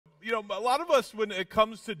a lot of us, when it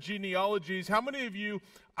comes to genealogies, how many of you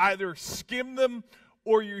either skim them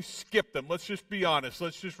or you skip them? Let's just be honest.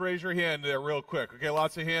 Let's just raise your hand there real quick. Okay,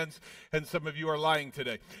 lots of hands, and some of you are lying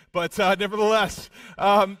today. But nevertheless,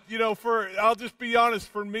 I'll just be honest.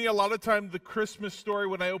 For me, a lot of times the Christmas story,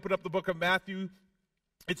 when I open up the book of Matthew,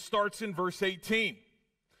 it starts in verse 18.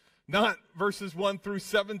 Not verses 1 through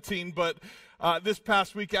 17, but this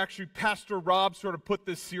past week, actually, Pastor Rob sort of put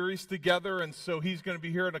this series together, and so he's going to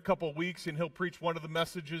be here in a couple of weeks, and he'll preach one of the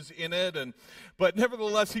messages in it. But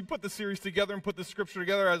nevertheless, he put the series together and put the scripture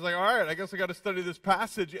together. I was like, all right, I guess I got to study this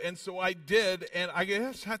passage, and so I did, and I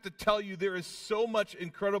just have to tell you, there is so much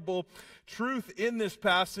incredible truth in this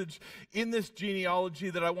passage, in this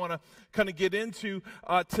genealogy, that I want to kind of get into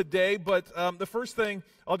today. But the first thing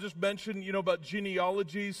I'll just mention, about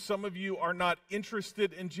genealogies. Some of you are not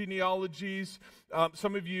interested in genealogies.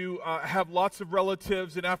 Some of you have lots of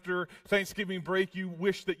relatives, and after Thanksgiving break, you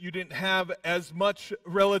wish that you didn't have as much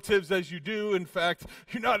relatives as you do. In fact,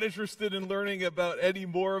 you're not interested in learning about any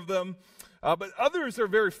more of them. But others are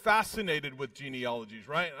very fascinated with genealogies,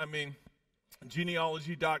 right? I mean,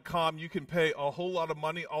 genealogy.com, you can pay a whole lot of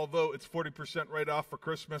money, although it's 40% right off for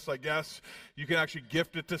Christmas, I guess. You can actually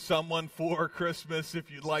gift it to someone for Christmas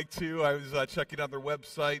if you'd like to. I was checking out their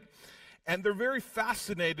website. And they're very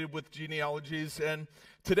fascinated with genealogies. And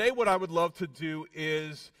today what I would love to do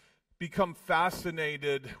is become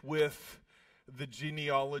fascinated with the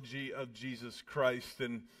genealogy of Jesus Christ.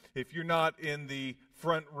 And if you're not in the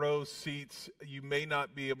front row seats, you may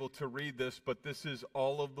not be able to read this, but this is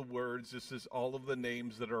all of the words, this is all of the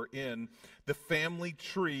names that are in the family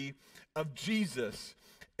tree of Jesus.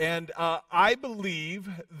 And I believe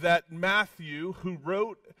that Matthew, who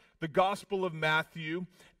wrote the Gospel of Matthew,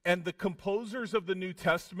 and the composers of the New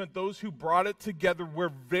Testament, those who brought it together, were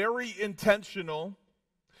very intentional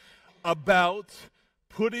about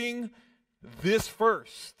putting this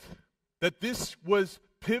first, that this was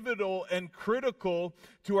pivotal and critical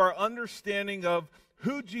to our understanding of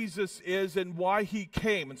who Jesus is and why he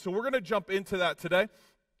came. And so we're going to jump into that today.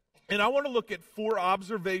 And I want to look at 4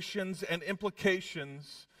 observations and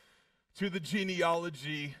implications to the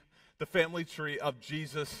genealogy, the family tree of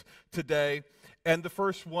Jesus today. And the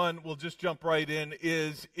first one, we'll just jump right in,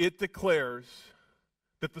 is it declares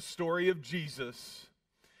that the story of Jesus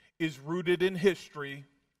is rooted in history,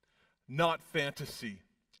 not fantasy.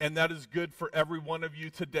 And that is good for every one of you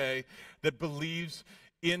today that believes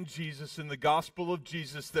in Jesus, in the gospel of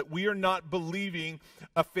Jesus, that we are not believing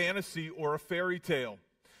a fantasy or a fairy tale.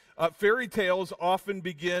 Fairy tales often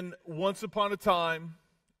begin once upon a time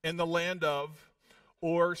in the land of,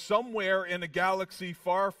 or somewhere in a galaxy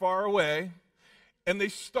far, far away, and they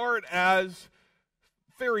start as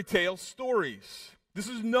fairy tale stories. This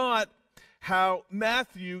is not how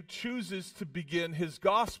Matthew chooses to begin his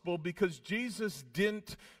gospel, because Jesus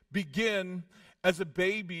didn't begin as a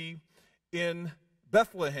baby in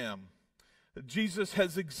Bethlehem. Jesus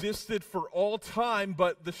has existed for all time,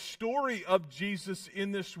 but the story of Jesus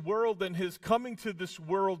in this world and his coming to this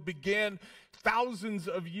world began thousands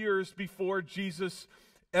of years before Jesus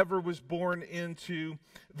ever was born into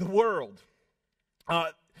the world.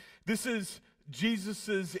 This is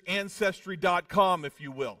Jesus's Ancestry.com, if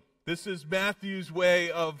you will. This is Matthew's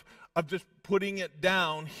way of just putting it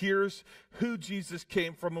down. Here's who Jesus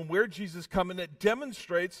came from and where Jesus came, and it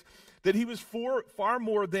demonstrates that he was far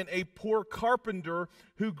more than a poor carpenter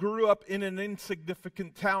who grew up in an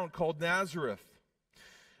insignificant town called Nazareth.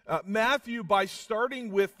 Matthew, by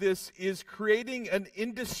starting with this, is creating an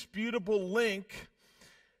indisputable link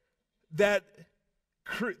that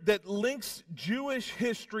links Jewish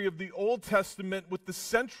history of the Old Testament with the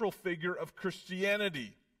central figure of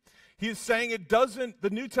Christianity. He is saying the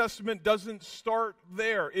New Testament doesn't start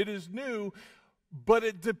there. It is new, but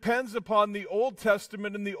it depends upon the Old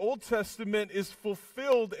Testament, and the Old Testament is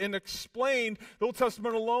fulfilled and explained. The Old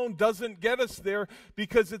Testament alone doesn't get us there,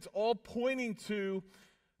 because it's all pointing to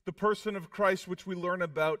the person of Christ, which we learn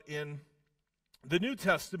about in the New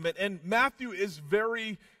Testament. And Matthew is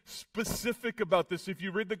very specific about this. If you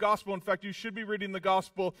read the gospel, in fact, you should be reading the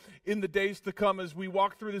gospel in the days to come as we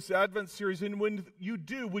walk through this Advent series. And when you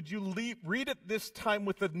do, would you read it this time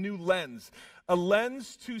with a new lens? A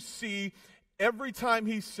lens to see every time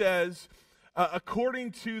he says,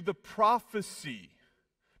 according to the prophecy.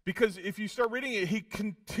 Because if you start reading it, he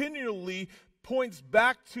continually points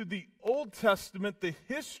back to the Old Testament, the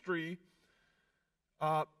history,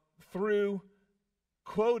 through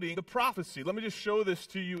quoting the prophecy. Let me just show this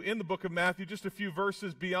to you in the book of Matthew, just a few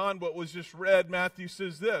verses beyond what was just read. Matthew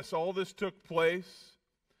says this: all this took place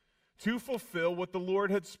to fulfill what the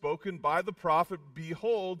Lord had spoken by the prophet.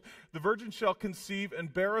 Behold, the virgin shall conceive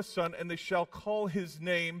and bear a son, and they shall call his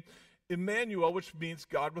name Emmanuel, which means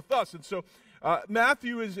God with us. And so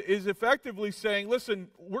Matthew is effectively saying, listen,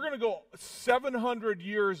 we're going to go 700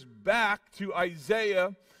 years back to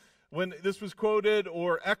Isaiah, when this was quoted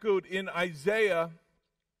or echoed in Isaiah,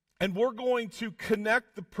 and we're going to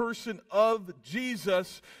connect the person of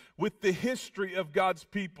Jesus with the history of God's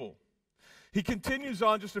people. He continues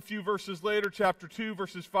on just a few verses later, chapter 2,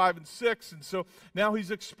 verses 5 and 6, and so now he's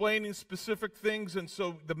explaining specific things, and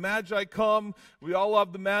so the Magi come. We all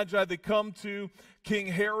love the Magi. They come to King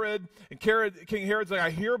Herod, and King Herod's like, I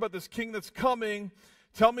hear about this king that's coming.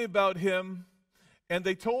 Tell me about him. And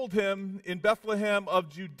they told him, in Bethlehem of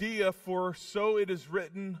Judea, for so it is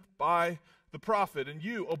written by the prophet. And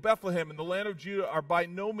you, O Bethlehem, in the land of Judah, are by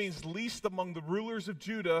no means least among the rulers of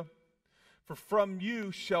Judah, for from you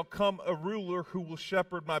shall come a ruler who will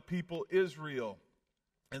shepherd my people Israel.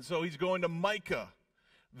 And so he's going to Micah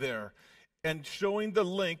there and showing the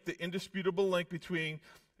link, the indisputable link between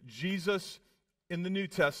Jesus in the New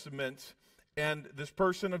Testament and this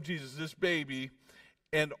person of Jesus, this baby,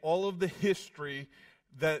 and all of the history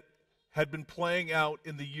that had been playing out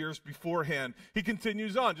in the years beforehand. He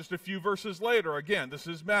continues on just a few verses later. Again, this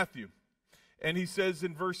is Matthew. And he says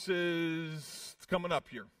in verses, it's coming up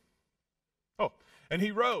here. Oh, and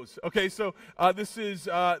he rose. Okay, so this is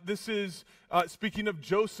speaking of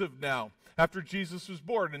Joseph now, after Jesus was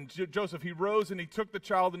born. And Joseph, he rose and he took the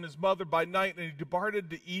child and his mother by night, and he departed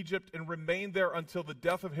to Egypt and remained there until the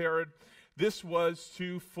death of Herod. This was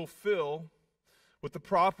to fulfill what the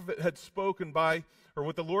prophet had spoken by, or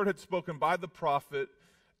what the Lord had spoken by the prophet,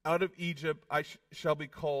 out of Egypt shall be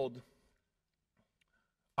called,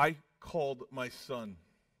 I called my son.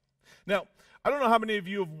 Now, I don't know how many of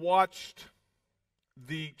you have watched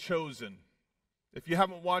The Chosen. If you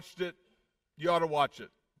haven't watched it, you ought to watch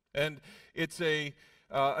it. And it's a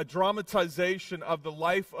dramatization of the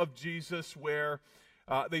life of Jesus, where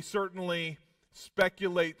they certainly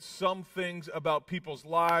speculate some things about people's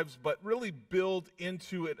lives, but really build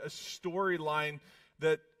into it a storyline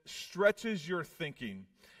that stretches your thinking.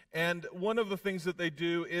 And one of the things that they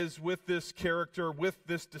do is with this character, with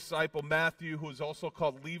this disciple Matthew, who is also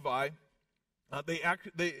called Levi,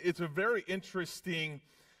 it's a very interesting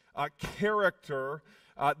character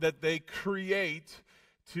that they create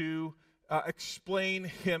to explain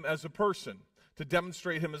him as a person, to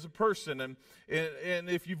demonstrate him as a person. And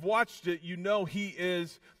if you've watched it, you know he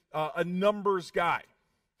is a numbers guy.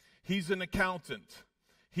 He's an accountant.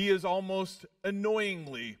 He is almost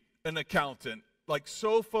annoyingly an accountant, like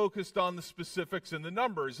so focused on the specifics and the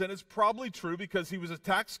numbers. And it's probably true because he was a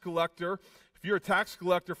tax collector. If you're a tax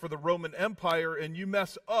collector for the Roman Empire and you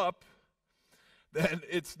mess up, then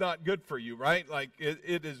it's not good for you, right? Like,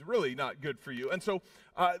 it is really not good for you. And so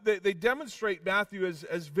they demonstrate Matthew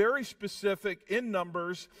as very specific in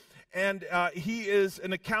numbers, and he is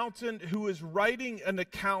an accountant who is writing an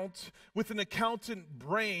account with an accountant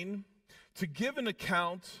brain to give an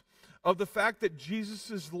account of the fact that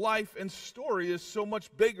Jesus' life and story is so much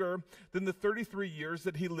bigger than the 33 years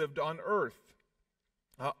that he lived on earth.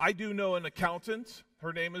 I do know an accountant.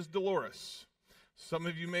 Her name is Dolores. Some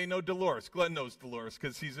of you may know Dolores. Glenn knows Dolores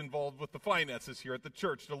because he's involved with the finances here at the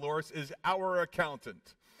church. Dolores is our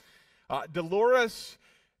accountant. Dolores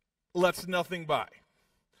lets nothing by.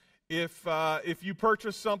 If you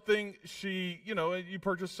purchase something, you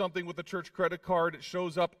purchase something with a church credit card, it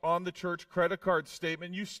shows up on the church credit card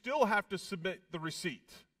statement. You still have to submit the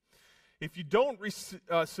receipt. If you don't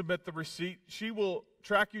submit the receipt, she will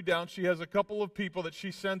track you down. She has a couple of people that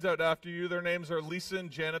she sends out after you. Their names are Lisa and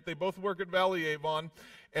Janet. They both work at Valley Avon,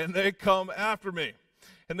 and they come after me.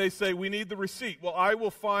 And they say, we need the receipt. Well, I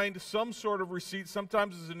will find some sort of receipt.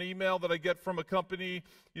 Sometimes it's an email that I get from a company.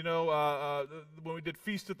 When we did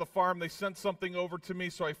Feast at the Farm, they sent something over to me,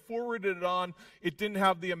 so I forwarded it on. It didn't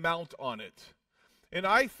have the amount on it. And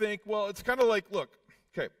I think, well, it's kind of like, look,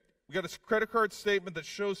 okay, we got a credit card statement that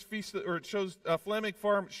shows Flaming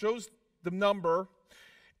Farm, it shows the number,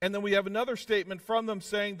 and then we have another statement from them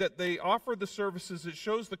saying that they offer the services. It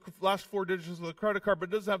shows the last four digits of the credit card, but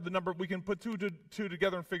it doesn't have the number. We can put two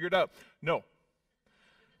together and figure it out. No,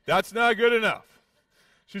 that's not good enough.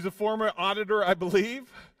 She's a former auditor, I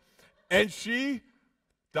believe, and she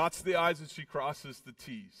dots the I's and she crosses the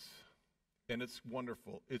T's. And it's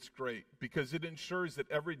wonderful. It's great because it ensures that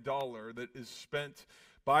every dollar that is spent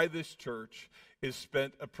by this church is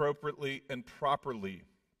spent appropriately and properly.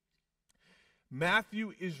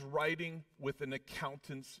 Matthew is writing with an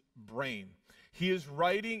accountant's brain. He is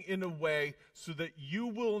writing in a way so that you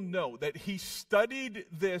will know that he studied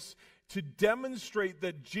this to demonstrate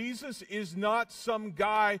that Jesus is not some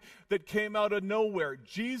guy that came out of nowhere.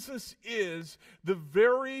 Jesus is the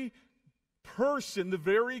very person, the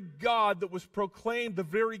very God that was proclaimed, the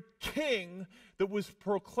very King that was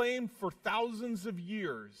proclaimed for thousands of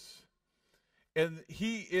years. And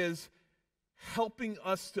he is helping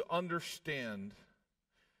us to understand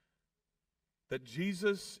that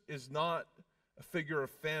Jesus is not a figure of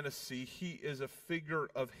fantasy. He is a figure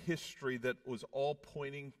of history that was all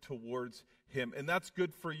pointing towards him. And that's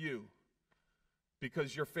good for you,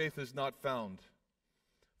 because your faith is not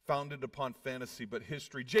founded upon fantasy, but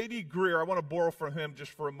history. J.D. Greer, I want to borrow from him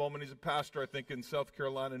just for a moment. He's a pastor, I think, in South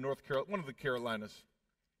Carolina, North Carolina, one of the Carolinas.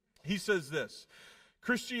 He says this: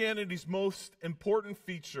 Christianity's most important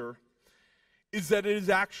feature is that it is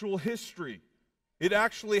actual history. It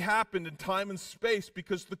actually happened in time and space,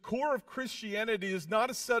 because the core of Christianity is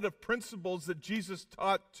not a set of principles that Jesus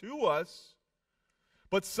taught to us,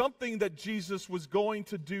 but something that Jesus was going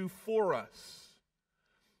to do for us.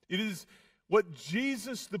 It is what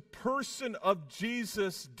Jesus, the person of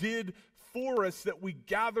Jesus, did for us that we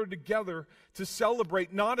gather together to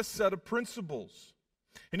celebrate, not a set of principles.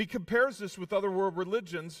 And he compares this with other world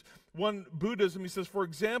religions. One, Buddhism, he says, for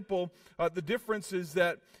example, the difference is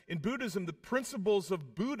that in Buddhism, the principles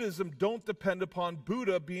of Buddhism don't depend upon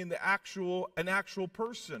Buddha being an actual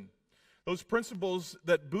person. Those principles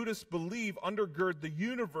that Buddhists believe undergird the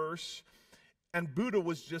universe, and Buddha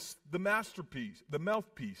was just the masterpiece, the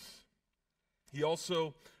mouthpiece. He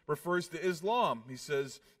also refers to Islam. He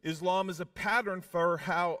says, Islam is a pattern for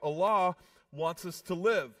how Allah wants us to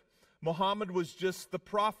live. Muhammad was just the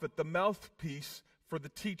prophet, the mouthpiece for the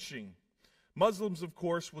teaching. Muslims, of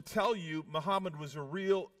course, will tell you Muhammad was a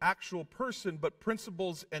real, actual person, but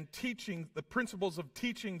principles and teaching, the principles of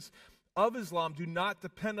teachings of Islam do not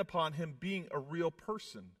depend upon him being a real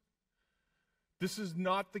person. This is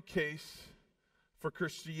not the case for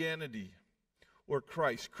Christianity or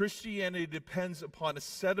Christ. Christianity depends upon a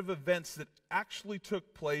set of events that actually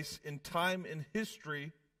took place in time and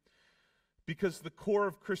history, because the core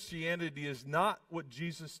of Christianity is not what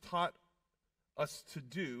Jesus taught us to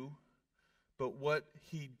do, but what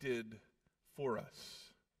he did for us.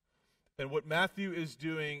 And what Matthew is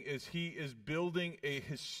doing is he is building a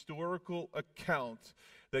historical account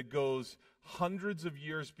that goes hundreds of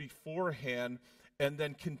years beforehand and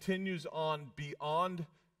then continues on beyond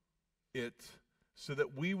it, so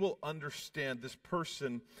that we will understand this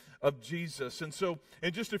person of Jesus. And so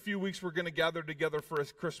in just a few weeks, we're going to gather together for a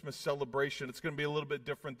Christmas celebration. It's going to be a little bit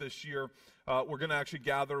different this year. We're going to actually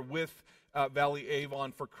gather with Valley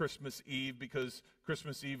Avon for Christmas Eve, because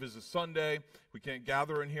Christmas Eve is a Sunday. We can't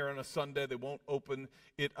gather in here on a Sunday. They won't open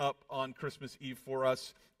it up on Christmas Eve for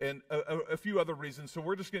us, and a few other reasons. So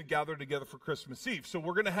we're just going to gather together for Christmas Eve. So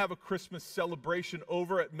we're going to have a Christmas celebration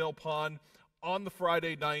over at Mill Pond on the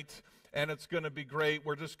Friday night, and it's going to be great.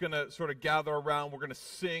 We're just going to sort of gather around. We're going to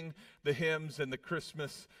sing the hymns and the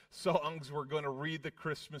Christmas songs. We're going to read the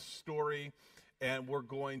Christmas story, and we're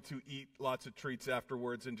going to eat lots of treats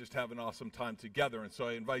afterwards and just have an awesome time together. And so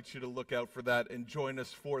I invite you to look out for that and join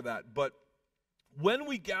us for that. But when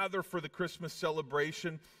we gather for the Christmas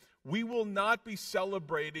celebration, we will not be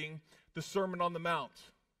celebrating the Sermon on the Mount.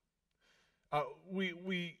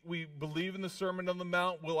 We believe in the Sermon on the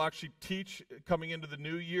Mount. We'll actually teach coming into the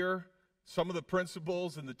new year some of the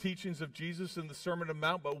principles and the teachings of Jesus in the Sermon on the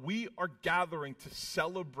Mount, but we are gathering to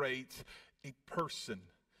celebrate a person,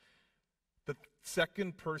 the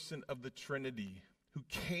second person of the Trinity, who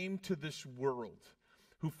came to this world,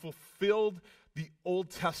 who fulfilled the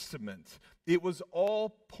Old Testament. It was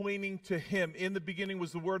all pointing to him. In the beginning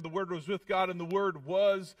was the Word was with God, and the Word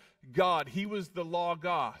was God. He was the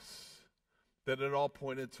Logos that it all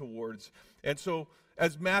pointed towards. And so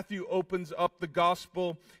as Matthew opens up the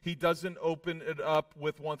gospel, he doesn't open it up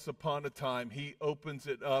with once upon a time. He opens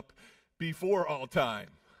it up before all time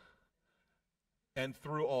and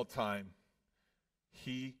through all time.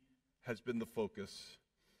 He has been the focus,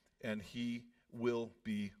 and he will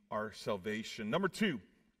be our salvation. Number two,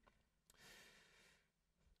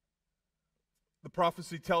 the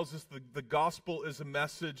prophecy tells us the gospel is a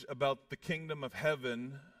message about the kingdom of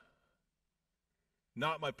heaven,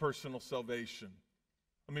 not my personal salvation.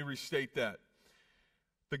 Let me restate that.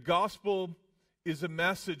 The gospel is a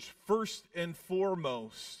message first and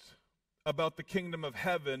foremost about the kingdom of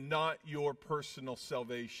heaven, not your personal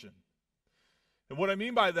salvation. And what I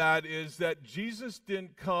mean by that is that Jesus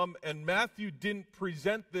didn't come, and Matthew didn't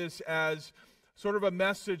present this as sort of a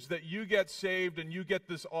message that you get saved and you get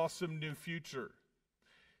this awesome new future.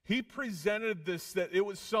 He presented this, that it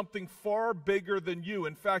was something far bigger than you.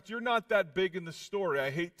 In fact, you're not that big in the story.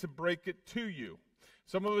 I hate to break it to you.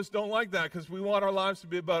 Some of us don't like that because we want our lives to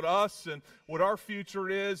be about us and what our future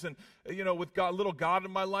is. And, with God, little God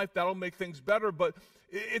in my life, that'll make things better. But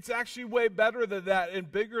it's actually way better than that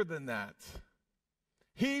and bigger than that.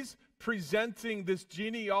 He's presenting this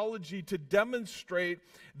genealogy to demonstrate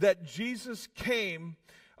that Jesus came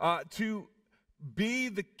to be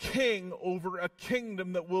the king over a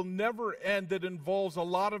kingdom that will never end, that involves a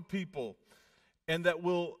lot of people, and that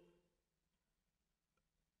will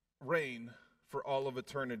reign for all of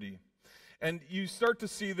eternity. And you start to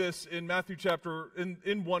see this in Matthew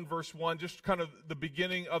in 1 verse 1, just kind of the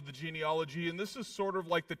beginning of the genealogy, and this is sort of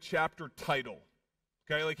like the chapter title.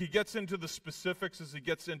 Okay, like he gets into the specifics as he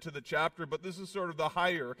gets into the chapter, but this is sort of the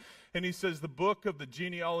higher, and he says the book of the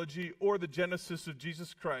genealogy or the Genesis of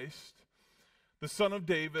Jesus Christ, the son of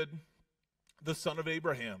David, the son of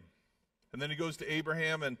Abraham. And then he goes to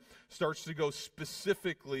Abraham and starts to go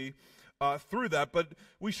specifically through that. But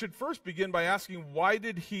we should first begin by asking, why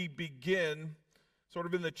did he begin sort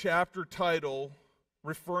of in the chapter title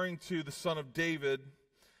referring to the son of David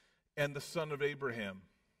and the son of Abraham?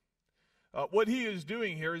 What he is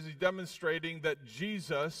doing here is he's demonstrating that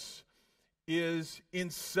Jesus is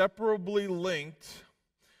inseparably linked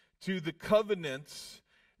to the covenants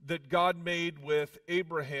that God made with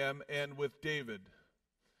Abraham and with David.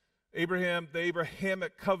 The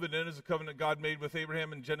Abrahamic covenant is a covenant God made with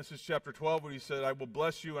Abraham in Genesis chapter 12, where he said, I will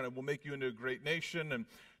bless you and I will make you into a great nation, and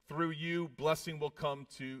through you blessing will come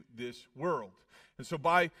to this world. And so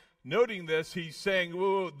by noting this, he's saying,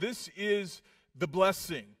 whoa, this is the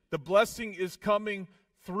blessing. The blessing is coming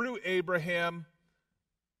through Abraham,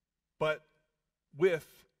 but with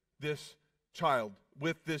this child,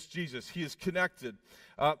 with this Jesus. He is connected.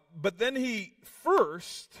 But then he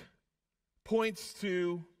first points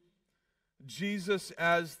to Jesus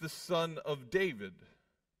as the son of David.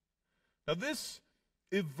 Now this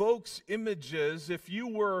evokes images. If you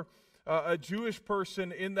were a Jewish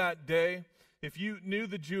person in that day, if you knew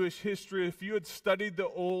the Jewish history, if you had studied the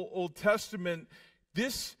Old Testament,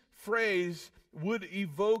 this phrase would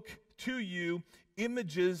evoke to you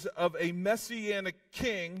images of a messianic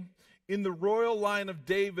king in the royal line of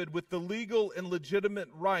David with the legal and legitimate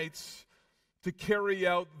rights to carry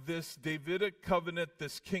out this Davidic covenant,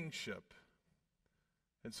 this kingship.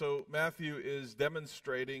 And so Matthew is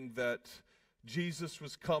demonstrating that Jesus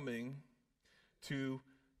was coming to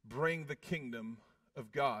bring the kingdom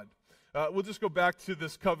of God. We'll just go back to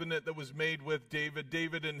this covenant that was made with David.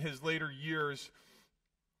 David in his later years,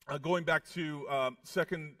 going back to 2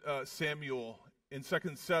 Samuel, in 2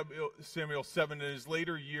 Samuel 7, in his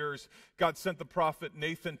later years, God sent the prophet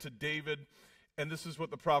Nathan to David, and this is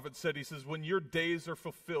what the prophet said. He says, when your days are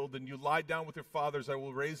fulfilled and you lie down with your fathers, I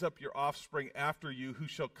will raise up your offspring after you, who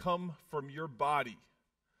shall come from your body,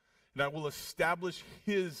 and I will establish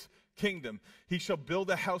his kingdom. He shall build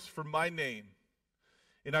a house for my name,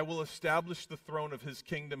 and I will establish the throne of his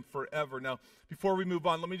kingdom forever. Now, before we move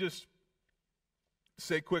on, let me just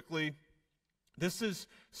say quickly, this is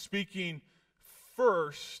speaking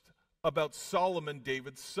first about Solomon,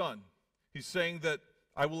 David's son. He's saying that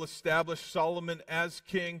I will establish Solomon as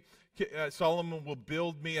king. Solomon will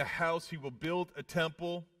build me a house. He will build a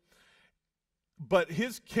temple. But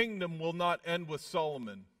his kingdom will not end with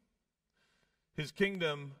Solomon. His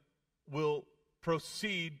kingdom will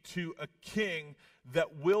proceed to a king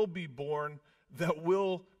that will be born, that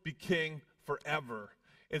will be king forever.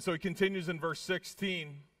 And so he continues in verse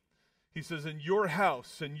 16. He says, and your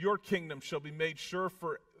house and your kingdom shall be made sure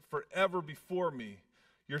forever before me.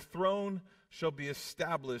 Your throne shall be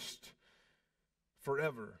established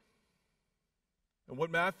forever. And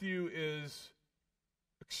what Matthew is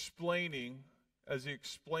explaining as he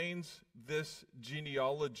explains this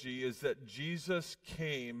genealogy is that Jesus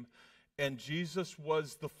came, and Jesus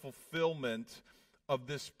was the fulfillment of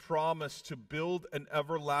this promise to build an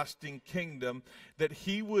everlasting kingdom, that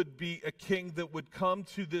he would be a king that would come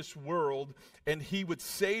to this world, and he would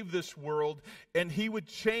save this world, and he would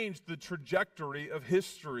change the trajectory of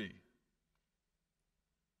history.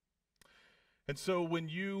 And so when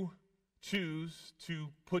you choose to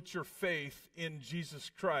put your faith in Jesus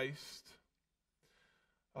Christ,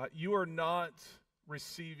 you are not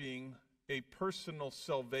receiving a personal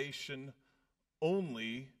salvation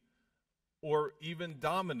only, or even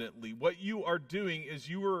dominantly. What you are doing is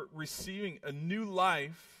you are receiving a new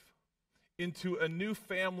life into a new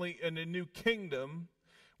family and a new kingdom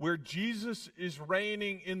where Jesus is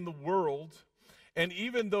reigning in the world. And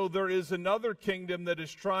even though there is another kingdom that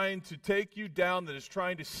is trying to take you down, that is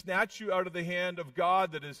trying to snatch you out of the hand of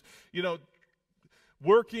God, that is,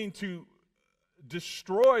 working to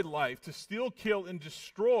destroy life, to steal, kill, and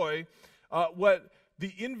destroy, what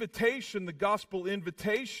the invitation, the gospel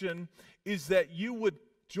invitation, is that you would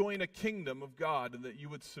join a kingdom of God and that you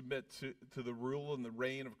would submit to the rule and the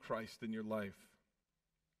reign of Christ in your life.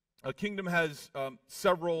 A kingdom has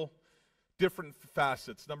several different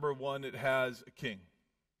facets. Number one, it has a king.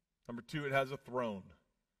 Number two, it has a throne.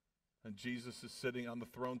 And Jesus is sitting on the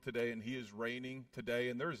throne today, and he is reigning today.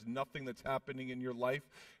 And there is nothing that's happening in your life,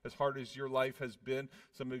 as hard as your life has been.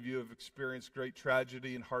 Some of you have experienced great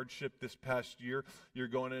tragedy and hardship this past year. You're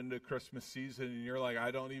going into Christmas season, and you're like, I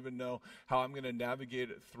don't even know how I'm going to navigate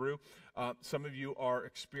it through. Some of you are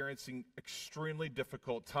experiencing extremely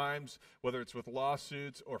difficult times, whether it's with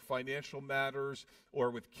lawsuits or financial matters or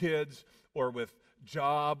with kids or with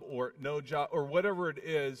job or no job or whatever it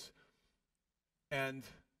is. And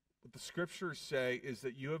what the scriptures say is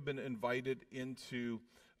that you have been invited into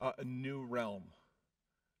a new realm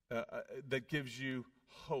that gives you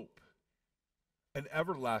hope, an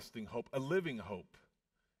everlasting hope, a living hope.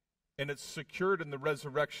 And it's secured in the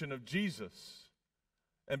resurrection of Jesus.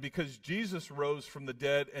 And because Jesus rose from the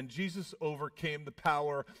dead and Jesus overcame the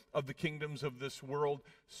power of the kingdoms of this world,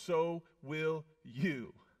 so will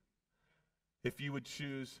you, if you would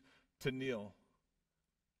choose to kneel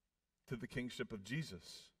to the kingship of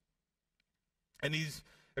Jesus. And he's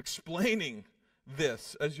explaining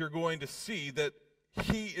this, as you're going to see, that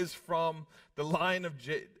he is from the line of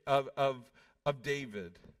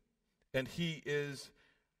David, and he is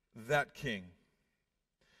that king.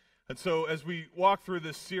 And so as we walk through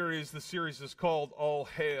this series, the series is called All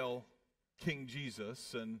Hail King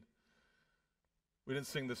Jesus, and we didn't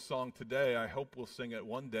sing this song today. I hope we'll sing it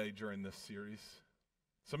one day during this series.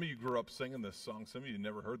 Some of you grew up singing this song. Some of you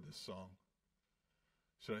never heard this song.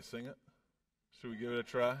 Should I sing it? Should we give it a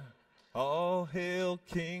try? All hail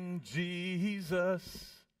King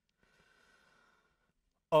Jesus.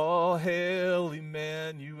 All hail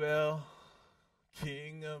Emmanuel,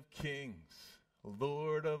 King of kings,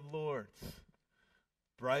 Lord of lords,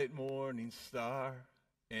 bright morning star,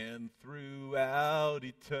 and throughout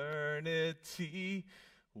eternity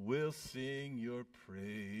we'll sing your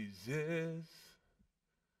praises,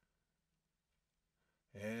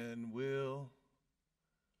 and we'll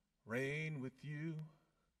reign with you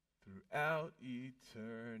throughout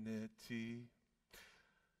eternity.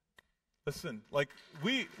 Listen, like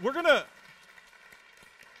we're gonna.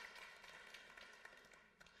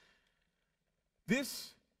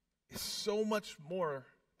 This is so much more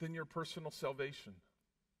than your personal salvation.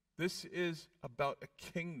 This is about a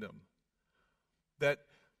kingdom. That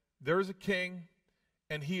there is a king,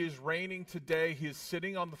 and he is reigning today. He is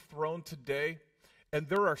sitting on the throne today. And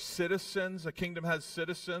there are citizens. A kingdom has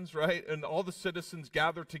citizens, right? And all the citizens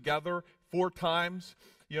gather together 4 times,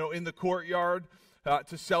 in the courtyard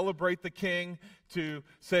to celebrate the king, to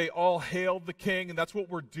say, all hail the king. And that's what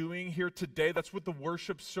we're doing here today. That's what the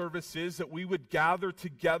worship service is, that we would gather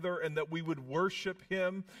together and that we would worship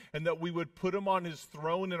him and that we would put him on his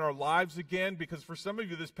throne in our lives again. Because for some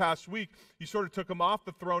of you this past week, you sort of took him off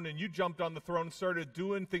the throne and you jumped on the throne and started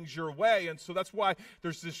doing things your way. And so that's why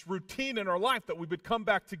there's this routine in our life that we would come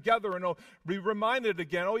back together and be reminded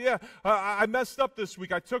again, I messed up this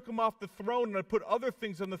week. I took him off the throne and I put other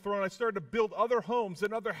things on the throne. I started to build other homes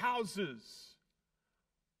and other houses.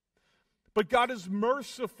 But God is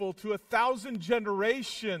merciful to 1,000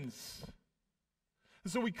 generations.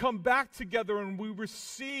 And so we come back together and we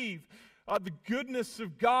receive the goodness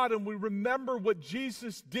of God and we remember what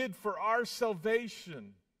Jesus did for our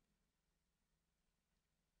salvation.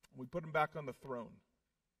 We put him back on the throne.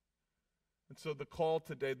 And so the call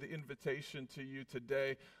today, the invitation to you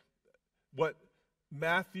today, what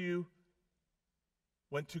Matthew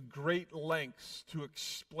went to great lengths to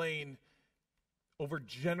explain over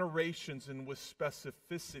generations and with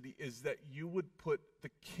specificity is that you would put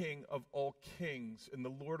the King of all kings and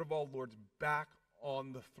the Lord of all lords back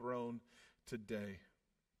on the throne today.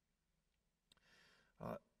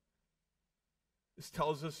 This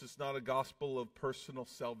tells us it's not a gospel of personal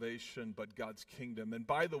salvation, but God's kingdom. And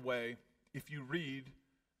by the way, if you read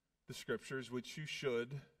the scriptures, which you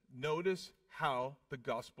should, notice how the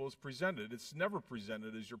gospel is presented. It's never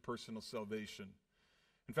presented as your personal salvation.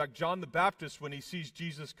 In fact, John the Baptist, when he sees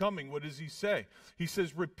Jesus coming, what does he say? He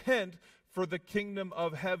says, repent, for the kingdom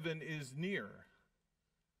of heaven is near.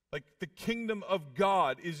 Like the kingdom of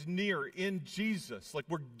God is near in Jesus. Like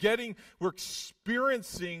we're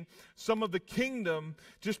experiencing some of the kingdom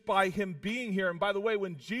just by him being here. And by the way,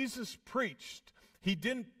 when Jesus preached, he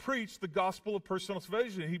didn't preach the gospel of personal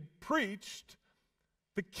salvation. He preached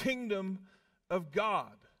the kingdom of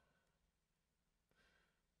God.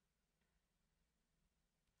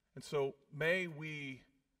 And so may we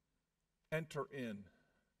enter in.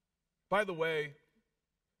 By the way,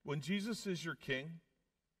 When Jesus is your king,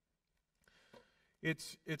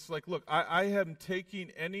 it's like, look, I am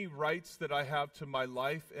taking any rights that I have to my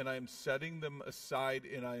life and I am setting them aside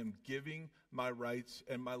and I am giving my rights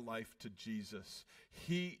and my life to Jesus.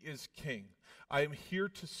 He is king. I am here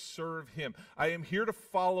to serve him. I am here to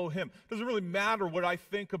follow him. It doesn't really matter what I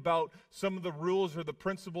think about some of the rules or the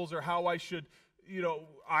principles or how I should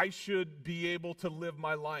be able to live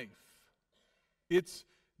my life. It's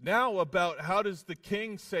now about how does the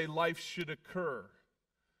king say life should occur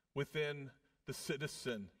within the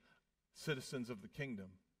citizens of the kingdom.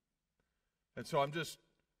 And so it's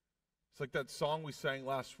like that song we sang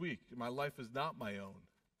last week. My life is not my own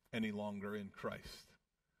any longer in Christ.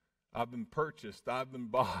 I've been purchased, I've been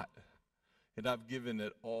bought, and I've given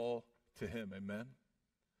it all to him. Amen?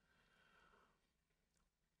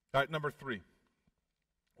 All right, number 3.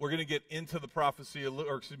 We're going to get into the prophecy,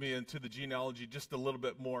 into the genealogy just a little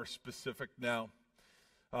bit more specific now.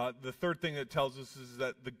 The third thing it tells us is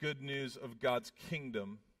that the good news of God's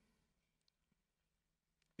kingdom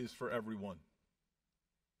is for everyone.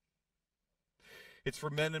 It's for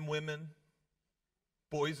men and women,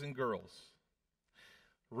 boys and girls,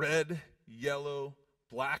 red, yellow,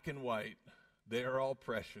 black and white. They are all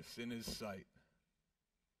precious in his sight.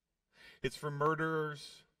 It's for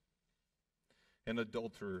murderers and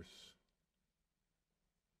adulterers.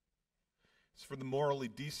 It's for the morally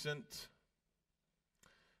decent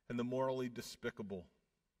and the morally despicable.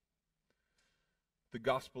 The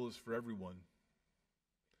gospel is for everyone.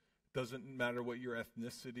 It doesn't matter what your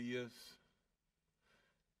ethnicity is,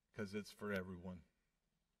 because it's for everyone.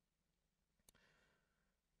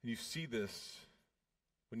 And you see this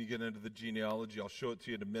when you get into the genealogy. I'll show it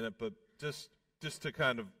to you in a minute, but just to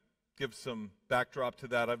kind of give some backdrop to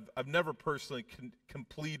that, I've never personally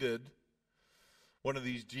completed one of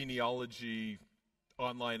these genealogy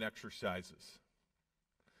online exercises.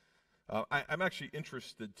 I'm actually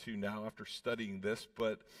interested to now after studying this,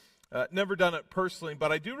 but never done it personally.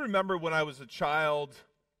 But I do remember when I was a child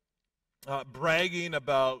bragging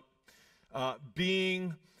about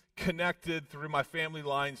being connected through my family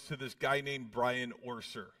lines to this guy named Brian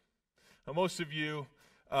Orser. Now, most of you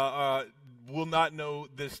will not know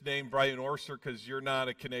this name, Brian Orser, because you're not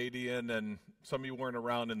a Canadian, and some of you weren't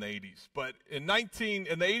around in the 80s. But in the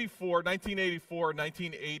 1984,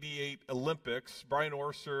 1988 Olympics, Brian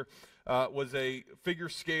Orser was a figure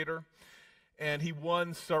skater, and he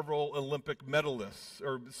won several Olympic medals.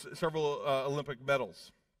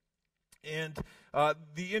 And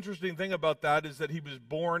the interesting thing about that is that he was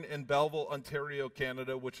born in Belleville, Ontario,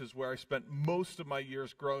 Canada, which is where I spent most of my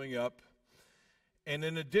years growing up. And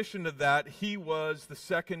in addition to that, he was the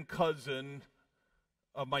second cousin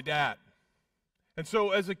of my dad. And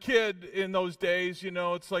so as a kid in those days,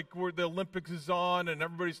 it's like where the Olympics is on and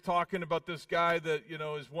everybody's talking about this guy that,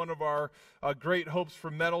 is one of our great hopes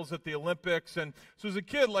for medals at the Olympics. And so as a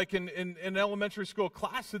kid, like in elementary school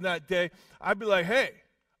class in that day, I'd be like, hey,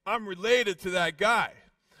 I'm related to that guy.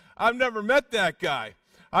 I've never met that guy.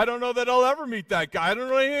 I don't know that I'll ever meet that guy. I don't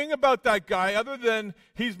know anything about that guy other than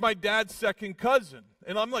he's my dad's second cousin.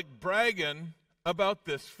 And I'm like bragging about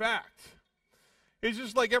this fact. It's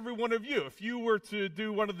just like every one of you. If you were to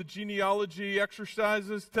do one of the genealogy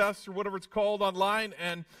exercises, tests, or whatever it's called online,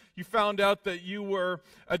 and you found out that you were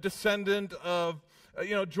a descendant of,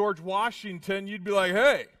 George Washington, you'd be like,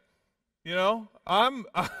 hey, I'm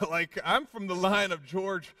from the line of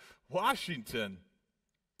George Washington.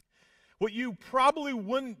 What you probably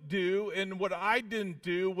wouldn't do, and what I didn't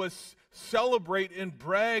do, was celebrate and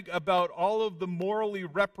brag about all of the morally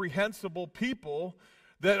reprehensible people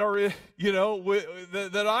that are,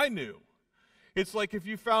 that I knew. It's like if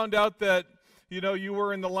you found out that, you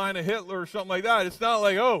were in the line of Hitler or something like that. It's not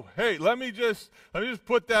like, oh, hey, let me just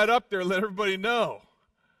put that up there, let everybody know.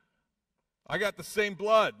 I got the same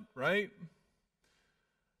blood, right?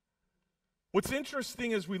 What's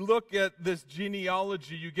interesting as we look at this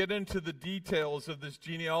genealogy, you get into the details of this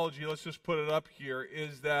genealogy, let's just put it up here,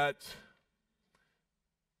 is that,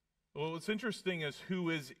 what's interesting is who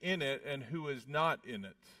is in it and who is not in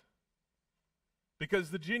it.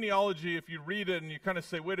 Because the genealogy, if you read it and you kind of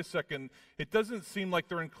say, wait a second, it doesn't seem like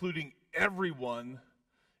they're including everyone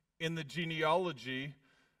in the genealogy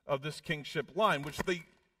of this kingship line, which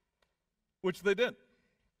they didn't.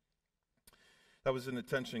 That was an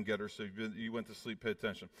attention getter, so you went to sleep, pay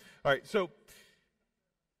attention. All right, so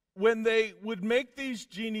when they would make these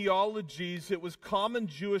genealogies, it was common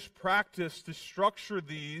Jewish practice to structure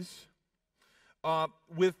these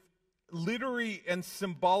with literary and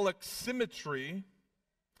symbolic symmetry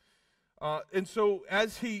And so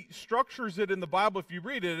as he structures it in the Bible, if you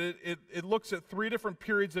read it, it looks at 3 different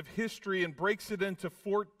periods of history and breaks it into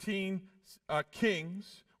 14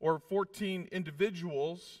 kings or 14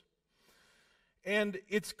 individuals. And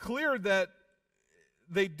it's clear that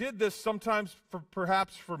they did this sometimes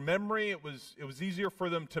perhaps for memory. It was easier for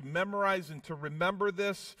them to memorize and to remember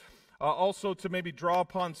this. Also to maybe draw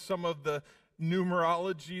upon some of the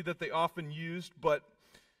numerology that they often used. But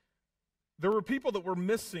there were people that were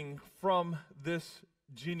missing from this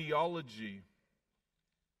genealogy.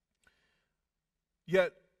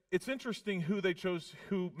 Yet, it's interesting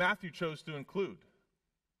who Matthew chose to include.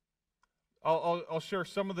 I'll share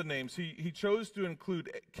some of the names. He chose to include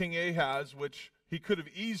King Ahaz, which he could have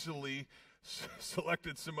easily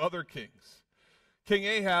selected some other kings. King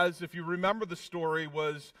Ahaz, if you remember the story,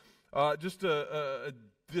 was just a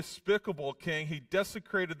despicable king. He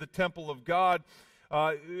desecrated the temple of God.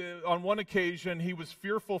 On one occasion, he was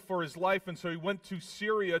fearful for his life, and so he went to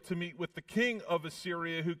Syria to meet with the king of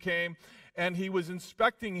Assyria who came, and he was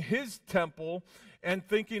inspecting his temple and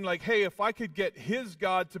thinking like, hey, if I could get his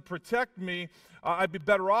God to protect me, I'd be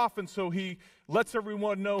better off. And so he lets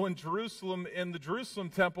everyone know in Jerusalem, in the Jerusalem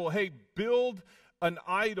temple, hey, build an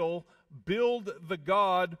idol, build the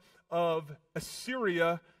god of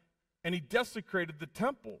Assyria, and he desecrated the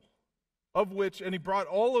temple, and he brought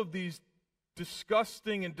all of these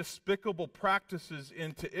disgusting and despicable practices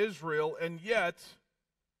into Israel, and yet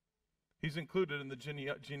he's included in the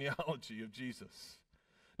genealogy of Jesus.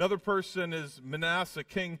 Another person is Manasseh.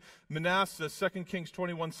 King Manasseh, 2 Kings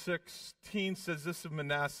 21:16 says this of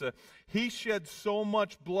Manasseh: he shed so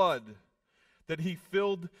much blood that he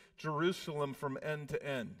filled Jerusalem from end to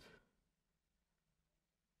end.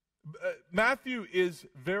 Matthew is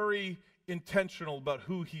very intentional about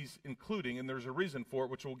who he's including, and there's a reason for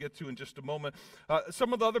it, which we'll get to in just a moment.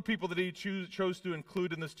 Some of the other people that he chose to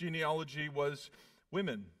include in this genealogy was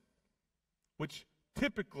women, which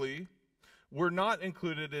typically were not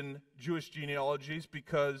included in Jewish genealogies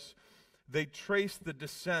because they trace the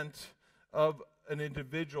descent of an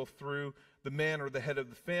individual through the man or the head of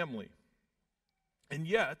the family. And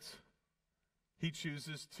yet, he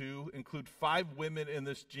chooses to include 5 women in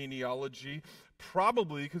this genealogy,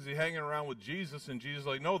 probably because he's hanging around with Jesus, and Jesus is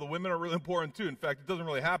like, no, the women are really important too. In fact, it doesn't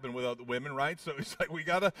really happen without the women, right? So he's like, we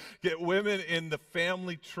got to get women in the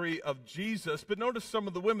family tree of Jesus. But notice some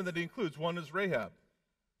of the women that he includes. One is Rahab.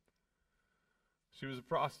 She was a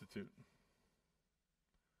prostitute.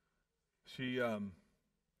 She,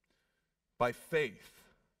 by faith,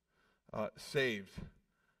 saved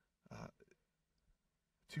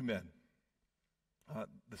 2 men.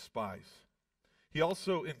 The spies. He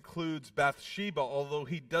also includes Bathsheba, although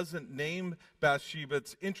he doesn't name Bathsheba.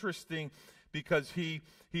 It's interesting because he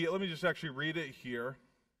let me just actually read it here,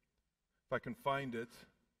 if I can find it.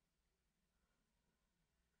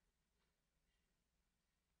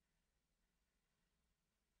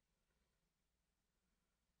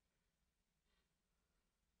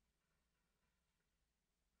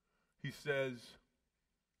 He says,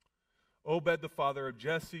 Obed the father of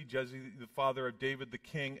Jesse, Jesse the father of David the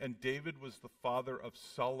king, and David was the father of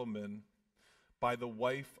Solomon by the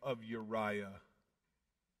wife of Uriah.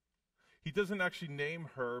 He doesn't actually name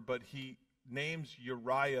her, but he names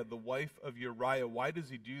Uriah, the wife of Uriah. Why does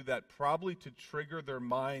he do that? Probably to trigger their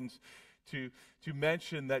minds to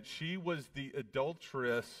mention that she was the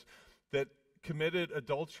adulteress that committed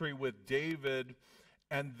adultery with David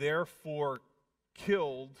and therefore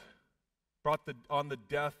brought on the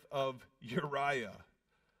death of Uriah.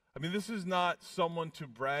 I mean, this is not someone to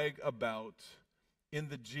brag about in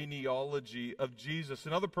the genealogy of Jesus.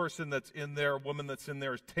 Another person that's in there, a woman that's in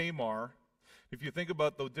there, is Tamar. If you think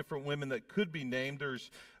about the different women that could be named, there's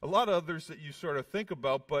a lot of others that you sort of think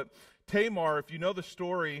about, but Tamar, if you know the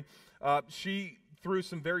story, she, through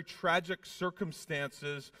some very tragic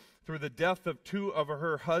circumstances, through the death of 2 of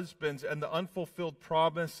her husbands and the unfulfilled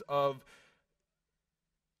promise of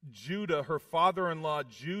Judah, her father-in-law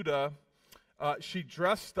Judah, she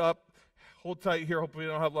dressed up, hold tight here, hopefully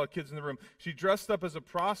we don't have a lot of kids in the room. She dressed up as a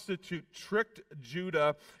prostitute, tricked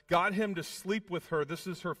Judah, got him to sleep with her, this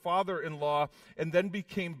is her father-in-law, and then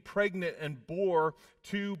became pregnant and bore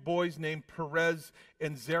 2 boys named Perez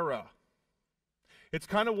and Zerah. It's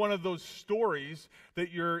kind of one of those stories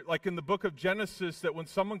that you're, like in the book of Genesis, that when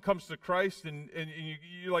someone comes to Christ and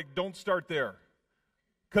you're like, don't start there.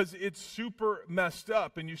 Because it's super messed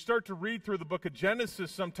up. And you start to read through the book of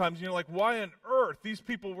Genesis sometimes, and you're like, why on earth? These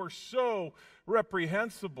people were so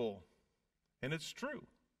reprehensible. And it's true.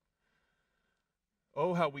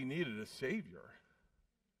 Oh, how we needed a Savior.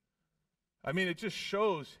 I mean, it just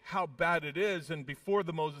shows how bad it is. And before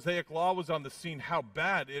the Mosaic Law was on the scene, how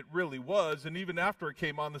bad it really was. And even after it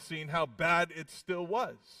came on the scene, how bad it still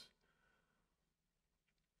was.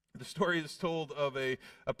 The story is told of a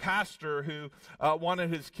pastor who wanted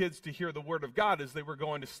his kids to hear the Word of God as they were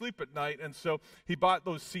going to sleep at night. And so he bought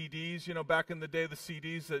those CDs, back in the day, the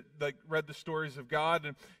CDs that read the stories of God.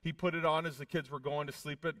 And he put it on as the kids were going to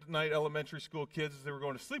sleep at night, elementary school kids, as they were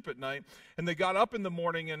going to sleep at night. And they got up in the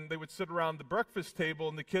morning and they would sit around the breakfast table,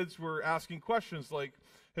 and the kids were asking questions like,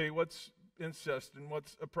 hey, what's incest and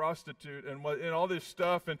what's a prostitute and all this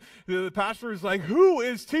stuff. And the pastor is like, who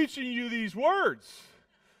is teaching you these words?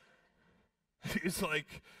 He's like,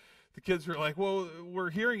 the kids are like, well,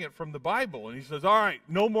 we're hearing it from the Bible. And he says, all right,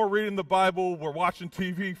 no more reading the Bible. We're watching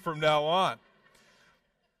TV from now on.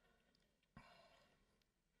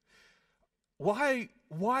 Why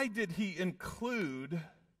did he include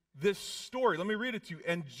this story? Let me read it to you.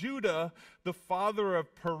 And Judah, the father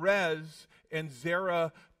of Perez, and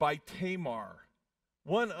Zerah by Tamar.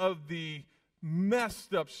 One of the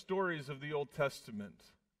messed up stories of the Old Testament.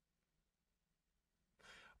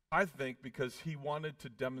 I think because he wanted to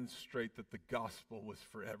demonstrate that the gospel was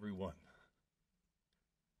for everyone.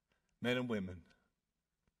 Men and women.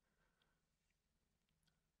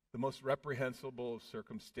 The most reprehensible of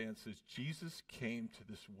circumstances, Jesus came to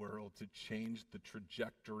this world to change the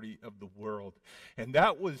trajectory of the world. And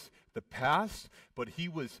that was the past, but he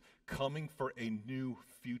was coming for a new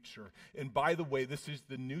future. And by the way, this is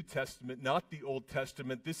the New Testament, not the Old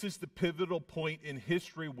Testament. This is the pivotal point in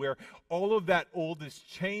history where all of that old is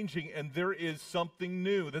changing and there is something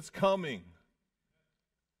new that's coming.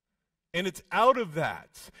 And it's out of that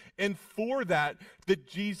and for that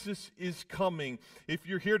Jesus is coming. If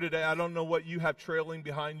you're here today, I don't know what you have trailing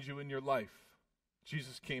behind you in your life.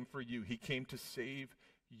 Jesus came for you. He came to save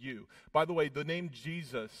you. By the way, the name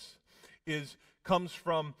Jesus comes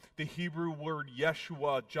from the Hebrew word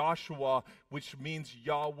Yeshua, Joshua, which means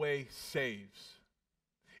Yahweh saves.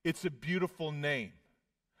 It's a beautiful name.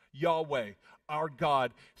 Yahweh, our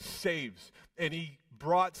God, saves. And he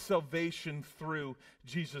brought salvation through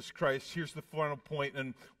Jesus Christ. Here's the final point.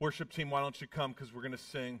 And worship team, why don't you come? Because we're going to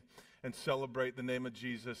sing and celebrate the name of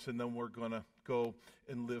Jesus. And then we're going to go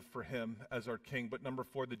and live for him as our King. But number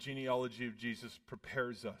 4, the genealogy of Jesus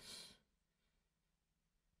prepares us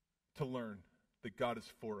to learn that God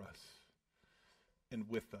is for us and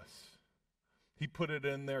with us. He put it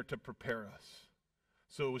in there to prepare us.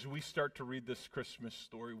 So as we start to read this Christmas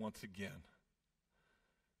story once again,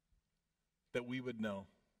 that we would know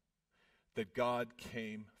that God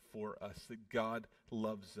came for us, that God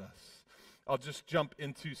loves us. I'll just jump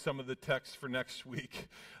into some of the texts for next week,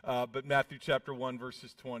 but Matthew chapter 1,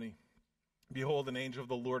 verses 20. Behold, an angel of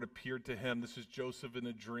the Lord appeared to him. This is Joseph in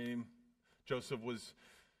a dream. Joseph was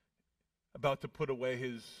about to put away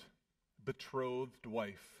his betrothed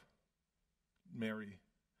wife, Mary.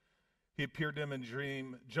 He appeared to him in a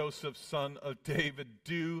dream. Joseph, son of David,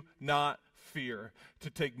 do not fear to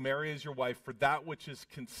take Mary as your wife, for that which is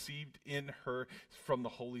conceived in her is from the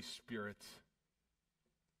Holy Spirit.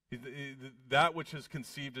 That which is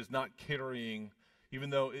conceived is not carrying, even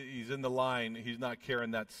though he's in the line, he's not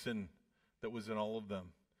carrying that sin that was in all of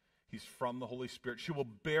them. He's from the Holy Spirit. She will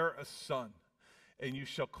bear a son, and you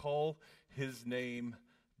shall call his name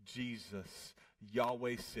Jesus.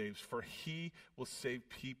 Yahweh saves, for he will save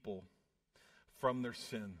people from their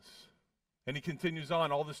sins. And he continues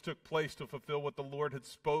on, all this took place to fulfill what the Lord had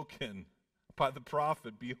spoken by the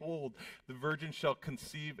prophet. Behold, the virgin shall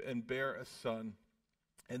conceive and bear a son,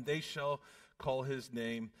 and they shall call his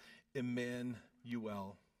name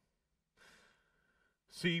Emmanuel.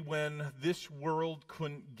 See, when this world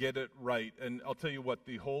couldn't get it right, and I'll tell you what,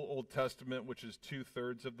 the whole Old Testament, which is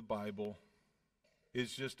 2/3 of the Bible,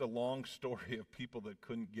 is just a long story of people that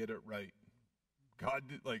couldn't get it right. God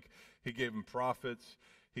did, he gave them prophets.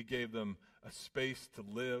 He gave them a space to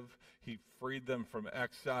live. He freed them from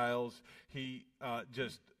exiles. He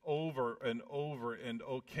just over and over, and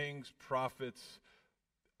kings, prophets,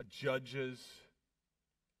 judges,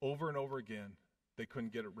 over and over again, they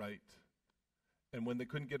couldn't get it right. And when they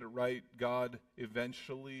couldn't get it right, God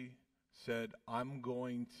eventually said, I'm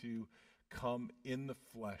going to come in the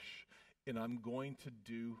flesh, and I'm going to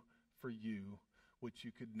do for you what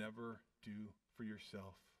you could never do for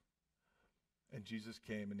yourself. And Jesus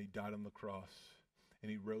came and he died on the cross and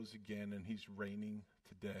he rose again and he's reigning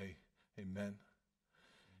today. Amen.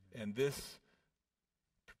 And this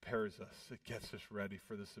prepares us. It gets us ready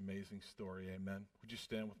for this amazing story. Amen. Would you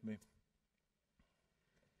stand with me?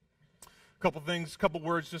 A couple things, couple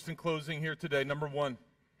words just in closing here today. Number 1,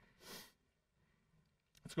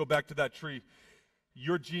 let's go back to that tree.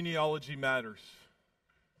 Your genealogy matters.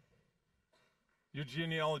 Your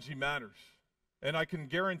genealogy matters. And I can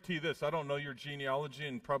guarantee this, I don't know your genealogy,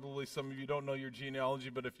 and probably some of you don't know your genealogy,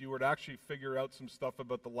 but if you were to actually figure out some stuff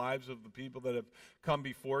about the lives of the people that have come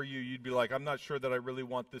before you, you'd be like, I'm not sure that I really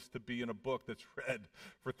want this to be in a book that's read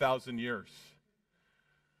for 1,000 years.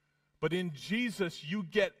 But in Jesus, you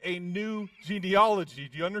get a new genealogy.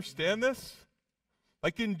 Do you understand this?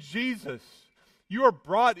 Like in Jesus, you are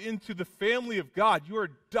brought into the family of God. You are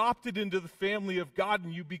adopted into the family of God,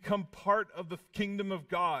 and you become part of the kingdom of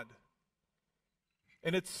God.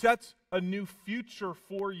 And it sets a new future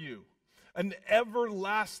for you, an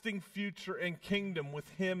everlasting future and kingdom with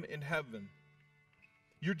Him in heaven.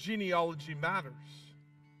 Your genealogy matters.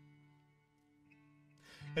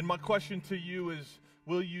 And my question to you is,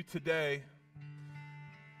 will you today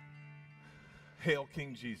hail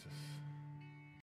King Jesus?